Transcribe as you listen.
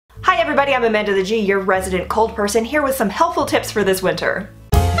Hi everybody, I'm Amanda the G, your resident cold person, here with some helpful tips for this winter.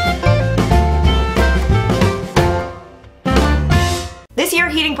 This year,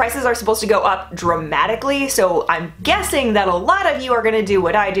 heating prices are supposed to go up dramatically, so I'm guessing that a lot of you are going to do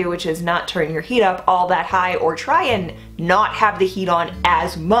what I do, which is not turn your heat up all that high or try and not have the heat on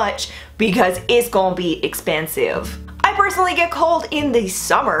as much because it's gonna be expensive. I personally get cold in the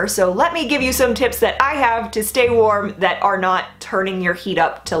summer, so let me give you some tips that I have to stay warm that are not turning your heat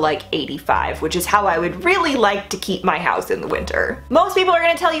up to like 85, which is how I would really like to keep my house in the winter. Most people are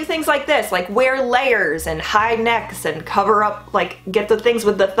going to tell you things like this, like wear layers and high necks and cover up, like get the things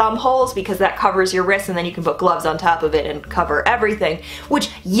with the thumb holes because that covers your wrists and then you can put gloves on top of it and cover everything, which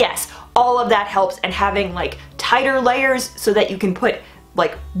yes, all of that helps, and having like tighter layers so that you can put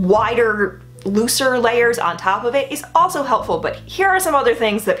like wider, looser layers on top of it is also helpful, but here are some other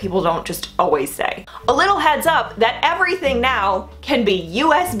things that people don't just always say. A little heads up that everything now can be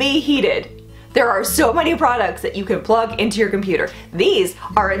USB heated. There are so many products that you can plug into your computer. These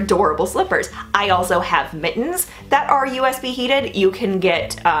are adorable slippers. I also have mittens that are USB heated. You can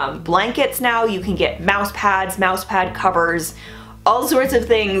get blankets now, you can get mouse pads, mouse pad covers, all sorts of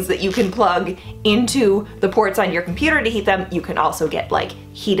things that you can plug into the ports on your computer to heat them. You can also get like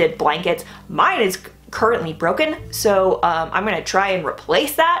heated blankets. Mine is currently broken, so I'm gonna try and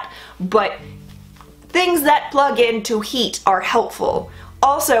replace that, but things that plug in to heat are helpful.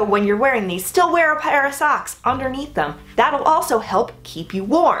 Also, when you're wearing these, still wear a pair of socks underneath them. That'll also help keep you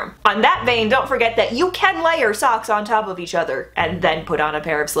warm. On that vein, don't forget that you can layer socks on top of each other and then put on a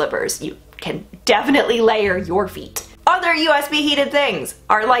pair of slippers. You can definitely layer your feet. Other USB heated things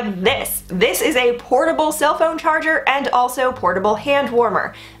are like this. This is a portable cell phone charger and also portable hand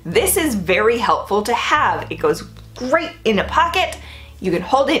warmer. This is very helpful to have. It goes great in a pocket. You can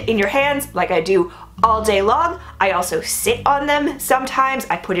hold it in your hands like I do all day long. I also sit on them sometimes.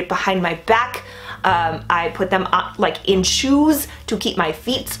 I put it behind my back. I put them on, like in shoes to keep my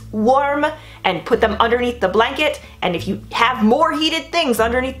feet warm and put them underneath the blanket. And if you have more heated things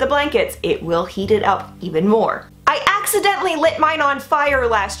underneath the blankets, it will heat it up even more. I accidentally lit mine on fire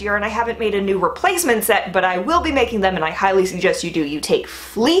last year and I haven't made a new replacement set, but I will be making them and I highly suggest you do. You take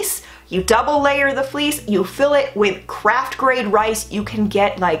fleece, you double layer the fleece, you fill it with craft grade rice. You can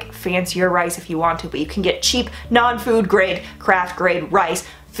get like fancier rice if you want to, but you can get cheap non-food grade craft grade rice.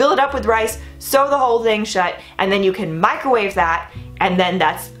 Fill it up with rice, sew the whole thing shut, and then you can microwave that, and then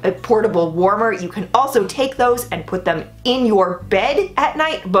that's a portable warmer. You can also take those and put them in your bed at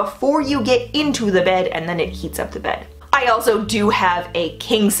night before you get into the bed, and then it heats up the bed. I also do have a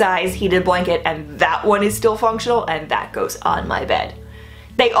king size heated blanket, and that one is still functional, and that goes on my bed.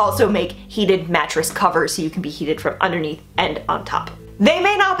 They also make heated mattress covers so you can be heated from underneath and on top. They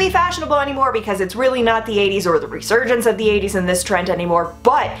may not be fashionable anymore because it's really not the 80s or the resurgence of the 80s in this trend anymore,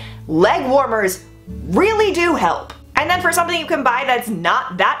 but leg warmers really do help. And then for something you can buy that's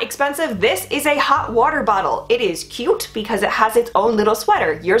not that expensive, this is a hot water bottle. It is cute because it has its own little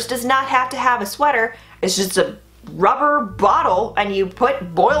sweater. Yours does not have to have a sweater. It's just a rubber bottle and you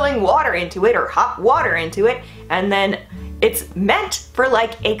put boiling water into it or hot water into it, and then it's meant for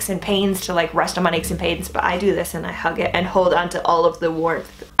like aches and pains, to like rest on my aches and pains, but I do this and I hug it and hold on to all of the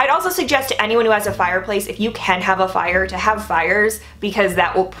warmth. I'd also suggest to anyone who has a fireplace, if you can have a fire, to have fires, because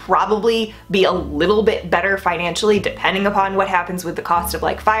that will probably be a little bit better financially depending upon what happens with the cost of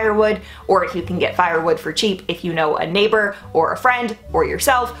like firewood, or if you can get firewood for cheap if you know a neighbor or a friend or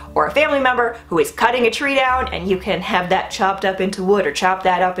yourself or a family member who is cutting a tree down and you can have that chopped up into wood or chop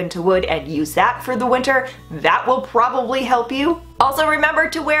that up into wood and use that for the winter. That will probably help you. Also remember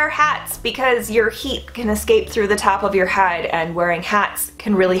to wear hats because your heat can escape through the top of your head, and wearing hats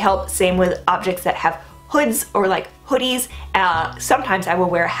can really help. Same with objects that have hoods or like hoodies. Sometimes I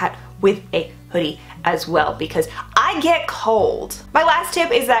will wear a hat with a hoodie as well because I get cold. My last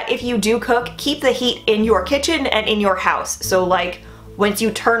tip is that if you do cook, keep the heat in your kitchen and in your house. So like once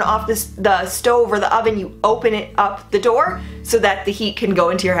you turn off the stove or the oven, you open it up the door so that the heat can go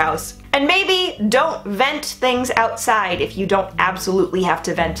into your house. And maybe don't vent things outside if you don't absolutely have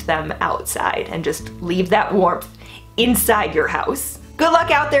to vent them outside, and just leave that warmth inside your house. Good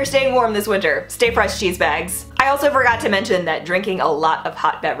luck out there staying warm this winter. Stay fresh, cheese bags. I also forgot to mention that drinking a lot of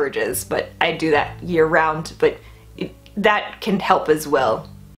hot beverages, but I do that year round, but that can help as well.